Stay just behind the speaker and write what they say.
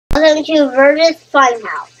Mystery2-Burgess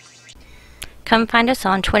Funhouse. Come find us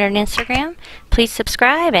on Twitter and Instagram. Please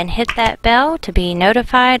subscribe and hit that bell to be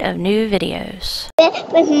notified of new videos.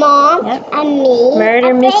 With Mom and me.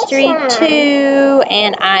 Murder Mystery 2,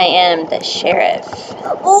 and I am the sheriff.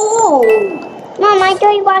 Oh, Mom, I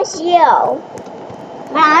thought it was you.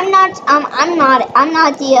 I'm not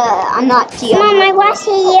the. Mom, I was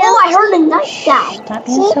you. Oh, I heard a knife sound. Stop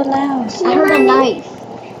being so loud. I heard a knife.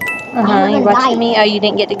 You watching me? Oh, you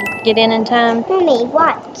didn't get in time? Mommy,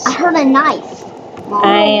 what? I heard a knife. Mom.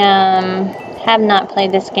 I have not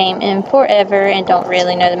played this game in forever and don't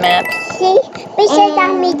really know the maps. See, we said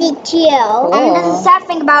that we did too. Cool. And this is sad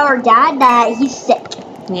thing about our dad, that he's sick.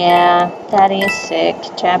 Yeah, Daddy is sick.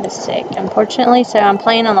 Jab is sick, unfortunately. So I'm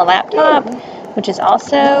playing on the laptop, which is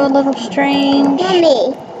also a little strange.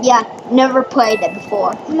 Mommy. Yeah, never played it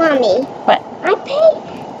before. Mommy. What? I paid.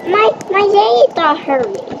 My daddy got hurt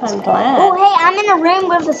me. I'm glad. Oh, hey, I'm in a room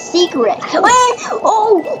with a secret. I'll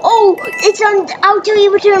tell you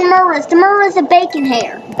what the murder is. The murder is a bacon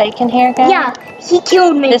hair. Bacon hair guy? Yeah, he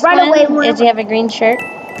killed me This right one? away. Does he have a green shirt?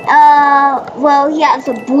 Well, yeah, it's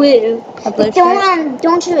a blue. A blue shirt?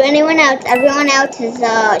 Don't shoot anyone else. Everyone else is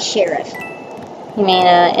sheriff. You mean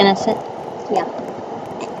innocent? Yeah.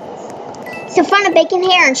 So find a bacon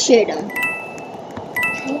hair and shoot him.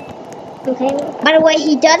 Okay. By the way,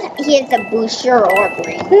 he has a blue shirt or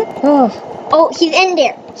green. Oh, he's in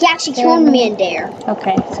there. He actually killed me in there.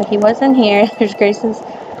 Okay, so he was in here. There's Grace's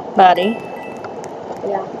body.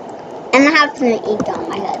 Yeah. And I have some ink on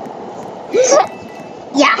my head.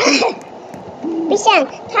 Yeah. Bishan,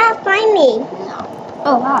 try to find me. No.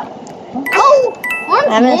 Oh, hi. Oh,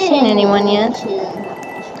 I haven't seen anyone yet.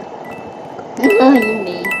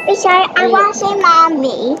 Bishan, I want to see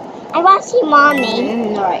Mommy. I want to see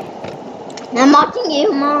Mommy. Alright. I'm watching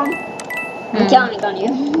you, Mom. I'm counting on you.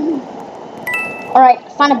 Alright,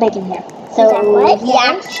 find a bacon hair. So he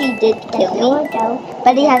actually did kill me,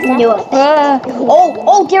 but he has to do it.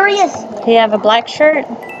 Oh, there he is. Do you have a black shirt?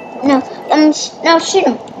 No, no, shoot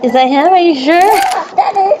him. Is that him? Are you sure? Yeah,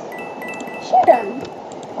 that is. Shoot him.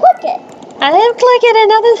 Click it. I am clicking and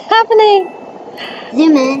nothing's happening.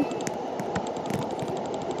 Zoom in.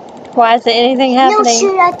 Why isn't anything happening? No,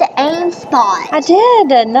 shoot at the aim spot. I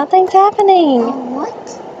did. Nothing's happening. Oh,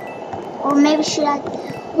 what? Or maybe shoot at the...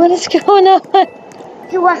 What is going on?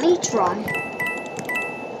 You want me to try?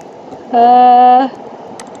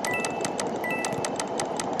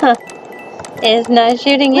 It's not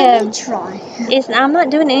shooting him. Let me try. I'm not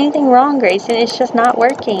doing anything wrong, Grayson. It's just not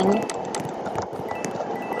working.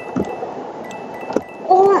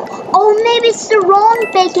 Oh, maybe it's the wrong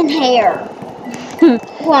bacon hair.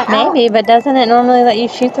 Maybe, but doesn't it normally let you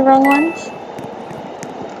shoot the wrong ones?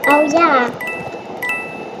 Oh, yeah.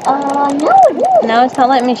 No. No, it's not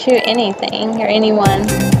letting me shoot anything or anyone.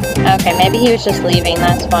 Okay, maybe he was just leaving,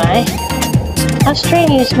 that's why. How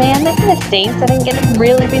strange, man. That kind of stinks. I didn't get to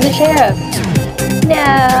really be the sheriff. No.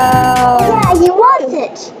 Yeah, he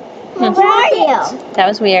wasn't. Where are you? That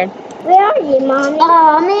was weird. Where are you, Mommy?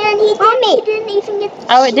 Oh, man, he didn't even get to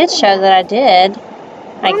Oh, it did show that I did.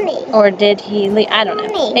 Mommy. Or did he leave? I don't know.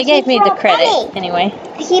 Mommy, It gave me the credit, Mommy. anyway.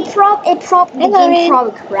 The game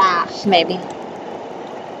probably crashed. Maybe.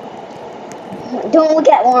 Don't look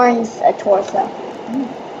at Lauren's torso.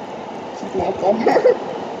 She's naked.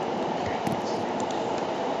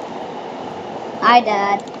 Hi,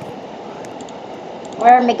 Dad.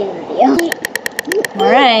 We're making a video.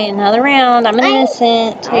 Alright, another round. I'm an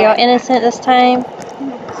innocent. Are y'all innocent this time?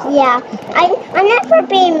 Yeah. I'm not for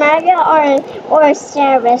being murder or a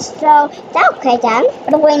service, so that's okay then.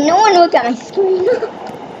 By the way, no one looked at my screen.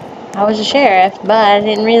 I was a sheriff, but I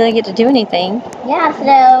didn't really get to do anything. Yeah,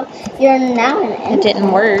 so you're now an innocent. It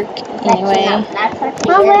didn't work, anyway.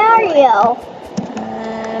 Mom, where are you?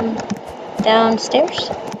 Downstairs.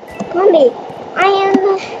 Mommy,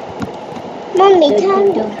 Mommy,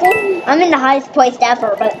 come. I'm in the highest place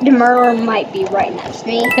ever, but the murderer might be right next to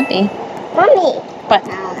me. Could be. Mommy. What?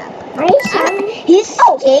 Are you sure? He's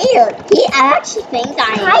so scared. He actually thinks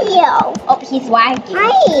I am. Hi, oh, he's wagging.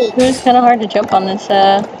 Hi. It's kind of hard to jump on this,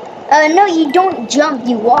 no, you don't jump,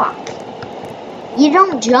 you walk. You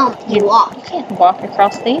don't jump, you walk. You can't walk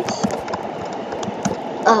across these.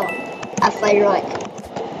 Oh, I thought you were like...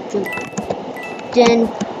 Then,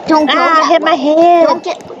 don't go I that hit way. my head. Don't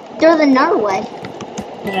there's another way.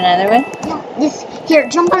 There's another way? Yeah, here,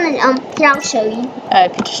 jump on the, here, I'll show you. Oh,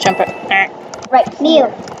 if you just jump up. Right,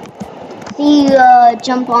 here. See,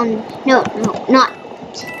 jump on, no, not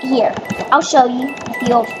here. I'll show you if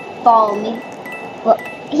you'll follow me. Look,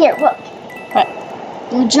 here, look. What?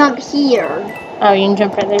 You jump here. Oh, you can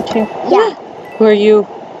jump right there too? Yeah. Who are you?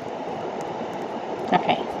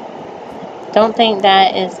 Okay. Don't think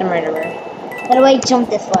that is the murderer. How do I jump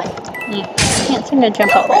this way? You can't seem to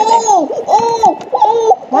jump up right there. Oh!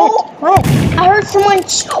 What? I heard someone.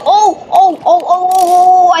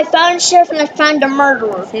 I found the sheriff and I found the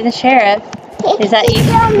murderer. See the sheriff? Is that you?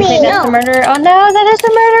 Tell You me. think that's the murderer? Oh no, that is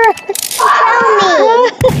the murderer! Tell me.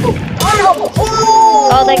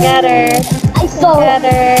 Oh, they got her. I saw Got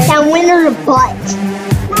her. that went in her butt.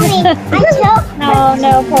 Mommy, I choked.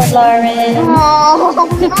 No, poor Lauren. Oh,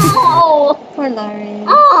 no. Poor Lauren.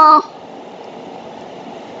 Oh.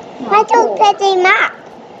 I don't put the map.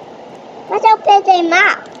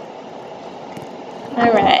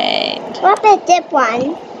 Alright. What is this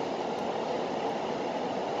one?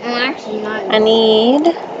 Actually not. I need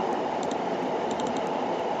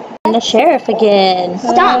the sheriff again.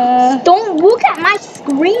 Stop! Don't look at my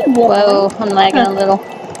screen, Whoa, I'm lagging a little.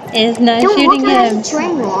 Is not Don't shooting look at him. my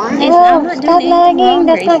screen, Lauren. No, stop lagging.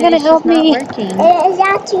 That's not going to help me. It is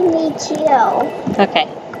actually me too. Okay.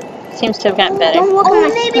 Seems to have gotten better. Don't look at my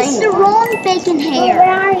maybe screen, it's the wrong bacon hair. Where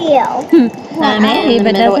are you? Maybe,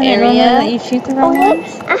 but doesn't it normally let you shoot the wrong one?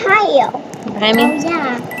 Behind you. Behind me?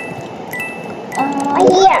 Oh,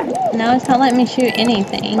 yeah. Right here. No, it's not letting me shoot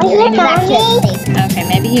anything. Right here, Mommy. Okay,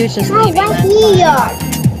 maybe he was just leaving. Right That's here. why.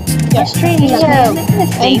 That's strange. Yeah.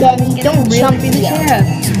 And then you don't jump be the here. sheriff.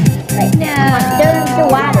 Right now. There's the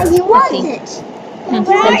water. You wasn't. I'm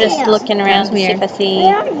just looking around to see if I see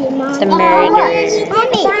Where are you, Mom? some murder.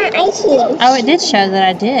 Mommy, I see. Oh, it did show that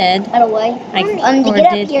I did. By the way, Or to get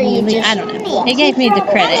up did here, he you leave? just I don't know. It gave me the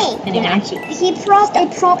credit anyway. The game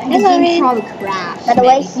probably crashed. By the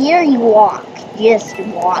way, here you walk. Just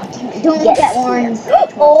walk. Don't look at ones.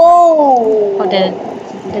 Oh,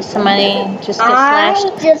 did somebody just get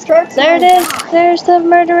slashed? Just hurt. There it is. There's the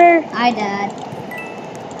murderer. I died.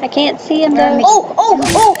 I can't see him though.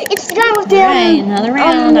 Oh! It's the guy with the Right, another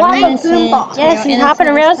round. I'm innocent. Yes, he's hopping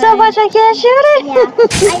around so much I can't shoot it. Yeah.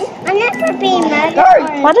 I'm never being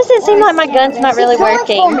murdered. Why does it seem like my gun's not really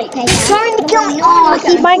working? He's trying to kill me. Oh,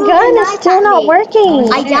 My gun is still not working.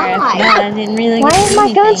 I died. No, I didn't really. Why is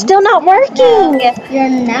my gun still not working? You're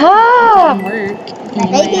not. Ah!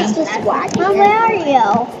 Maybe it's just wacky. Where are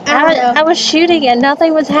you? I was shooting and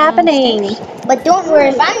nothing was happening. But don't worry,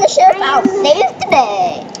 if I'm the sheriff, I'll save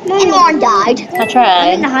today. And Lauren died. I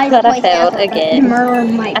tried, but I failed again.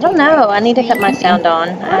 I don't know. I need to cut my sound on.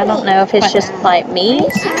 I don't know if it's just like me or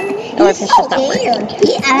if it's just not working.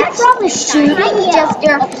 You're probably shooting just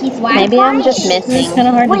Maybe I'm just missing. It's kind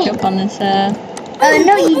of hard to jump on this.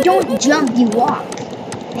 No, you don't jump, you walk.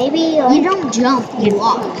 Maybe you don't jump, you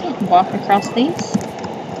walk. Walk across these.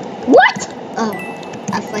 What? Oh,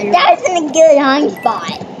 I fired. That's in a good hiding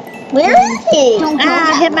spot. Where is he? I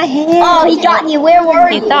hit my head. Oh, he got you. Where were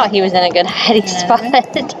you? He thought he was in a good hiding spot.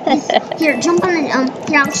 Here, jump on the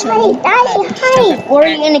here, I'll show you. Hi. Were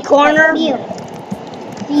you in the corner?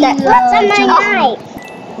 What's on my knife?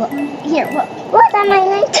 Here, what's on my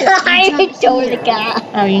knife? I told the guy.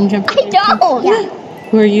 Oh, you can jump. I don't. Yeah.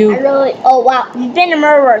 Who are you? I really. Oh wow, you've been a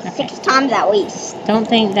murderer 6 times at least. Don't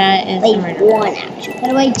think that is the murderer. One actually. How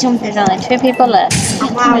do I jump? There's only 2 people left.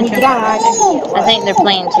 Wow, I think they're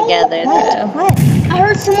playing together though. What? I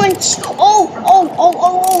heard someone.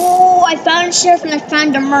 I found a sheriff and I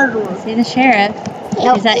found a murderer. See the sheriff?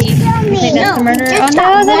 Nope. Is that you? You think that's the murderer? Oh just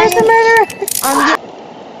no, that is the murderer!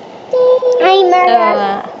 I'm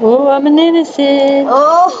murderer. Oh, I'm an innocent.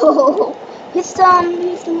 Oh, he's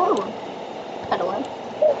the murderer. By the way.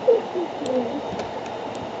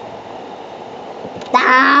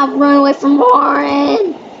 Stop! Run away from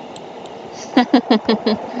Lauren!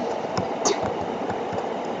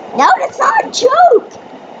 No, that's not a joke!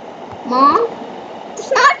 Mom?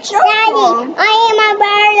 It's not a joke, Daddy, Mom. I am a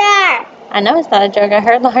murderer! I know it's not a joke. I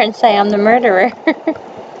heard Lauren say I'm the murderer.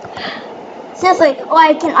 Seriously,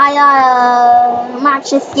 I'm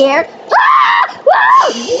actually scared.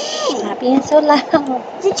 Stop being so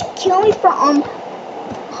loud. Did you kill me for,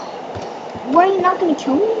 were you not gonna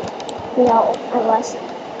kill me? No, I wasn't.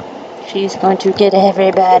 She's going to get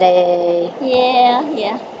everybody.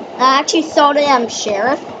 Yeah. I actually saw the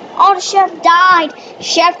sheriff. Oh, the sheriff died.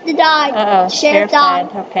 Sheriff died. Uh-oh, sheriff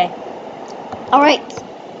died. Okay. Alright.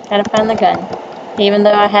 Gotta find the gun. Even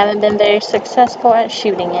though I haven't been very successful at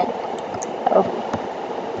shooting it. Oh.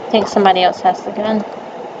 I think somebody else has the gun.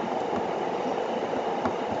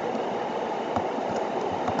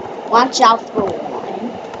 Watch out for one.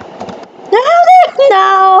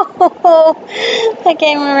 No! I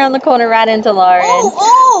came around the corner right into Lauren.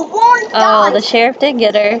 Lauren died. Oh, the sheriff did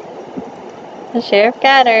get her. The sheriff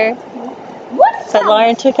got her. What? But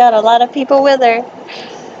Lauren took out a lot of people with her,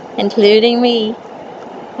 including me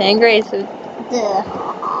and Grayson.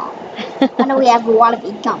 I know we have a lot of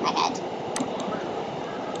ink on my head.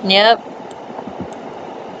 Yep.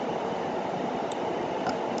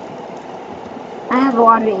 I have a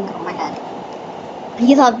lot of ink on my head.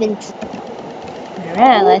 Because I've been...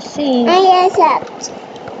 Alright, let's see. I accept.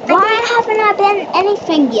 Why haven't I been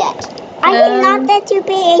anything yet? I did not let you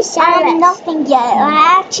be a sheriff. I am nothing yet.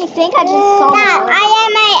 I actually think I just saw the I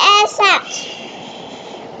am a accept.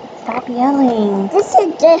 Stop yelling. This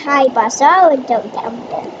is the high bus, so I would go down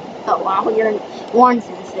there. Oh wow, you're in ones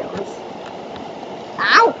and zeros.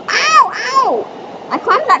 Ow, ow, ow! My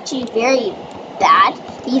climb's actually very bad.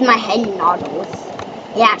 These my head noddles.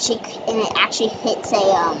 It actually hits a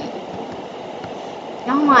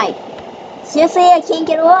Oh my! Seriously, I can't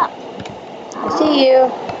get up. I see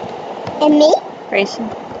you. And me? Grayson.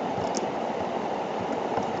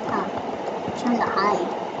 Oh, trying to hide.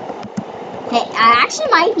 Hey, I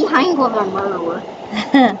actually might be hiding with a murderer.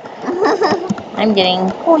 I'm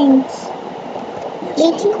getting coins.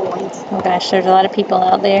 Coins. Oh gosh, there's a lot of people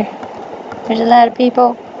out there. There's a lot of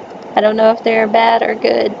people. I don't know if they're bad or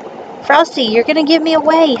good. Frosty, you're gonna give me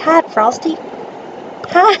away. Hide, Frosty.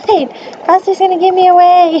 Hide! Frosty's gonna give me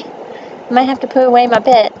away. I might have to put away my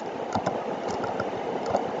pet.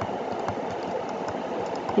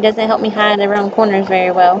 He doesn't help me hide around corners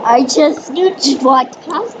very well. I just knew you walked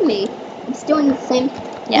past me. I'm still in the same.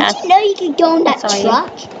 Yeah. Did you know you could go in that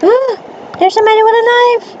truck? There's somebody with a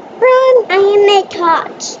knife. Run! I am a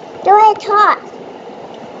torch. Do a torch.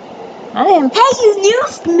 I am. Hey, you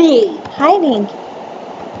used me. Hiding.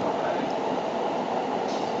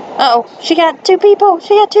 Uh-oh, she got 2 people.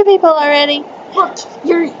 She got 2 people already. Look,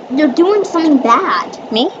 you're doing something bad.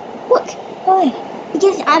 Me? Look. Why?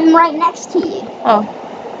 Because I'm right next to you. Oh,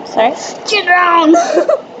 sorry. Get down.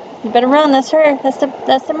 You better run. That's her. That's the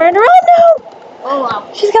murderer. Oh no! Oh wow.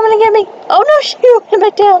 She's coming to get me. Oh no, she went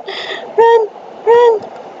back down. Run, run.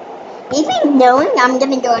 Even knowing I'm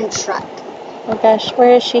gonna go in truck. Oh gosh,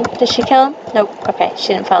 where is she? Did she come? Nope. Okay, she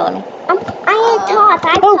didn't follow me. I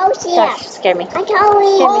told you. Gosh, she scared me. I told you.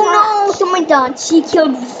 Oh no, someone done. She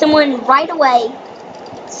killed someone right away.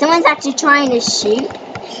 Someone's actually trying to shoot.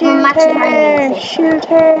 Shoot her. Shoot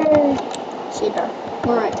her. Shoot her.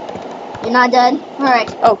 Alright. You're not dead?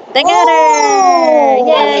 Alright. Oh, they got her.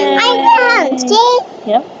 Yay. I found. See?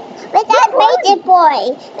 Yep. With that baited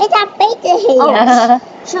boy. With that baited here. Oh,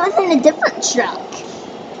 she was in a different truck.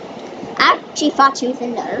 I actually thought she was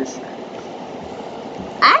in the other truck.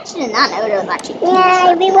 I actually did not know there was actually 2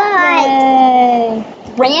 trucks. We won! Yay.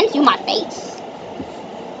 Ran through my face.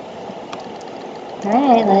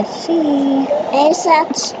 Alright, let's see. It's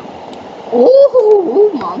such.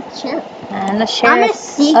 Ooh, Mom, sure. I'm the sheriff I'm a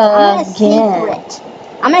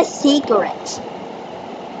secret.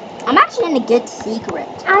 I'm actually in a good secret.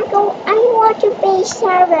 I want to be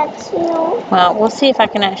sheriff too. Well, we'll see if I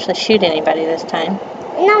can actually shoot anybody this time.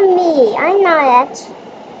 Not me. I'm not it.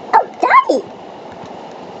 Oh, Daddy!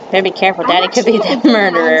 Better be careful. Daddy could be the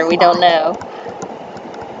murderer. We don't know.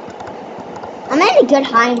 I'm in a good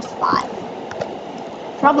hiding spot.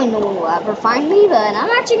 Probably no one will ever find me, but I'm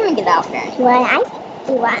actually going to get out there. Do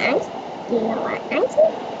you know what I see?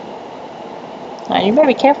 Now, you better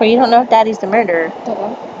be careful. You don't know if Daddy's the murderer.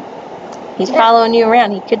 He's following you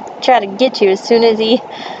around. He could try to get you as soon as he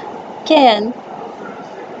can.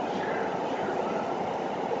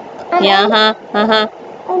 Yeah,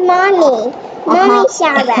 Mommy. Mommy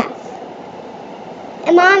sheriff.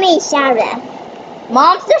 Mommy sheriff.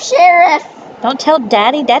 Mom's the sheriff. Don't tell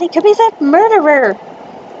Daddy. Daddy could be the murderer.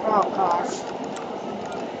 Oh gosh.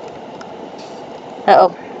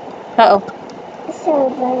 Uh-oh. Uh-oh.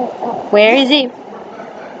 Where is he? No,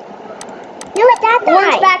 it's that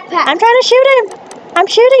guy. Backpack. I'm trying to shoot him. I'm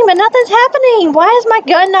shooting, but nothing's happening. Why is my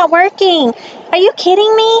gun not working? Are you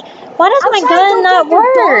kidding me? Why does my gun not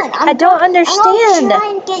work? I don't understand. I'm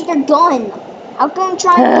trying to get your gun. I'm going to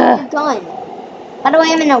try to get your gun. By the way,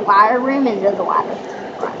 I'm in a wire room and there's a wire.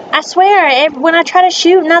 I swear, when I try to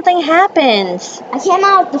shoot, nothing happens. I came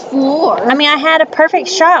out of the floor. I mean, I had a perfect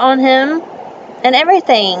shot on him and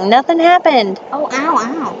everything. Nothing happened. Oh, ow,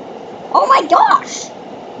 ow. Oh my gosh.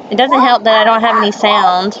 It doesn't help that I don't have any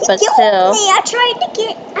sounds, but still. I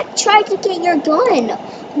tried to get your gun.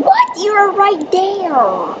 What? You were right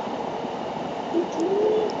there.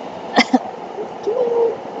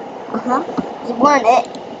 You weren't it.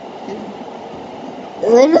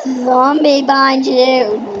 There's a zombie behind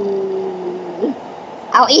you.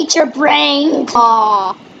 I'll eat your brain.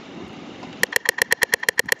 Aww.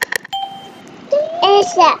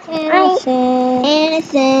 Innocent.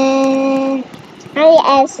 Innocent.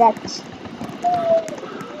 I accept.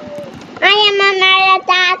 I am a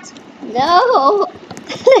that. No.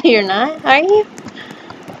 You're not, are you?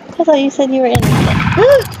 I thought you said you were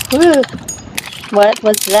innocent. What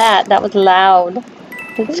was that? That was loud.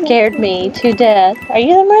 It scared me to death. Are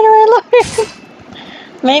you the murderer, Lauren?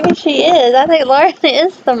 Maybe she is. I think Lauren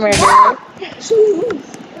is the murderer. She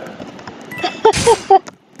is.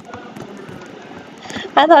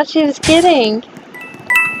 I thought she was kidding.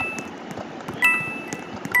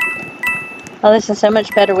 Oh, this is so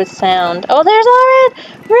much better with sound. Oh, there's Lauren!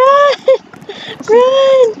 Run!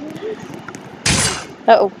 Run!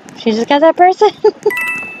 Uh-oh. She just got that person.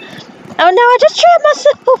 Oh no, I just trapped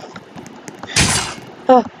myself!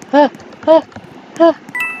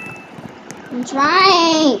 I'm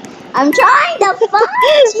trying. I'm trying to find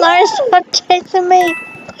you. Lauren, stop chasing me.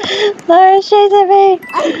 Lauren's chasing me.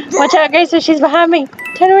 Watch out, Grayson. She's behind me.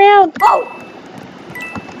 Turn around. Oh.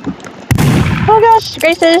 Oh gosh,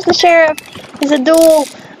 Grayson is the sheriff. It's a duel.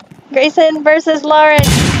 Grayson versus Lauren.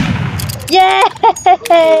 Yay!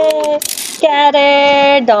 Got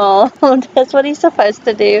her. Don't. That's what he's supposed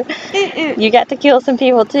to do. You got to kill some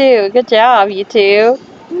people too. Good job, you two.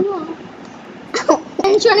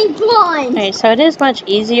 I'm turning blind. Alright, so it is much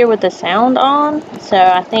easier with the sound on. So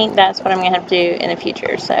I think that's what I'm going to have to do in the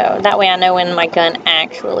future. So that way I know when my gun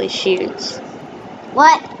actually shoots.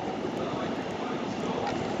 What?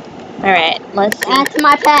 Alright, let's see. That's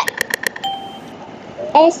my pet.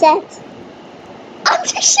 It's I'm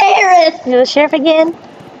the sheriff. You're the sheriff again?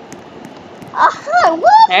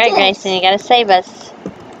 Alright, Grayson, you gotta save us.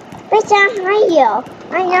 Grayson, how are you?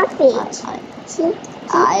 I'm nothing.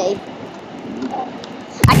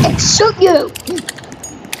 I can shoot you.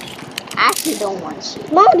 I actually don't want to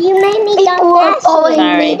shoot. Mom, you made me go fast. Sorry.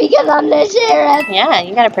 Me because I'm the sheriff. Yeah,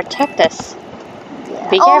 you gotta protect us. Yeah.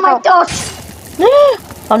 Be careful. Oh my gosh.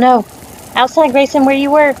 Oh no. Outside, Grayson, where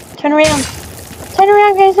you were. Turn around. Turn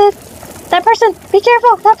around, Grayson. That person. Be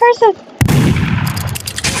careful. That person.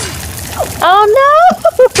 Oh no.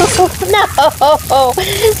 No.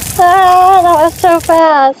 Ah, that was so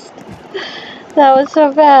fast. That was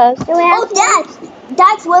so fast. Oh,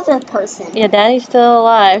 Dad was a person. Yeah, Daddy's still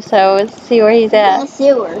alive, so let's see where he's at. In the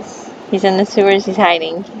sewers. He's in the sewers. He's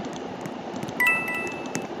hiding.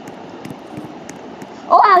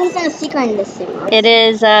 Oh wow, he's in a secret in the sewers. It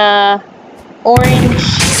is orange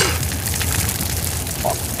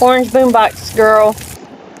boombox girl.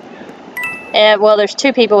 Well, there's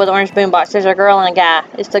two people with orange boombox. There's a girl and a guy.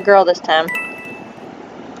 It's the girl this time.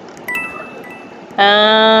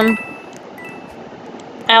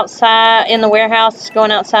 Outside in the warehouse,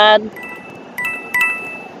 going outside.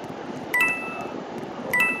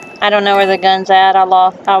 I don't know where the gun's at. I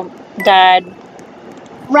died.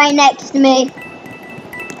 Right next to me.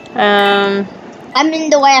 I'm in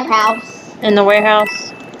the warehouse. In the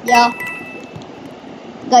warehouse? Yeah.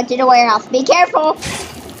 Go to the warehouse. Be careful.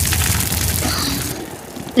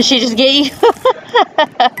 Did she just get you?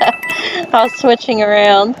 I was switching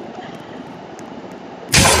around.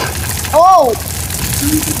 Oh!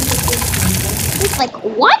 She's like,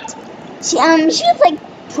 what? She was like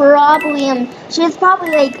probably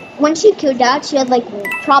like, when she killed out, she was like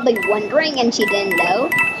probably wondering and she didn't know.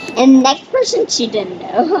 And next person, she didn't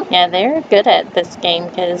know. Yeah, they're good at this game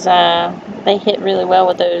because they hit really well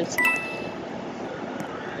with those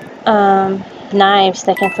knives.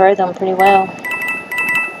 They can throw them pretty well.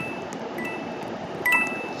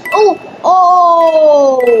 Oh!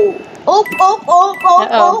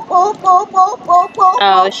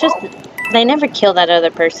 Oh, it's just, they never kill that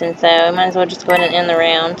other person, so I might as well just go ahead and end the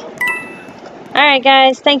round. Alright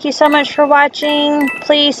guys, thank you so much for watching.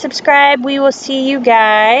 Please subscribe. We will see you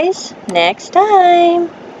guys next time.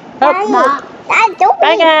 Oh, bye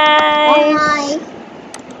guys.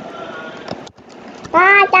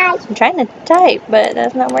 Bye guys. I'm trying to type, but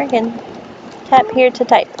that's not working. Tap here to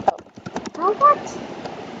type. Oh, what?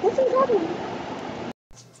 This is happening.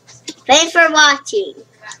 Thanks for watching.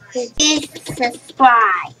 Please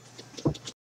subscribe.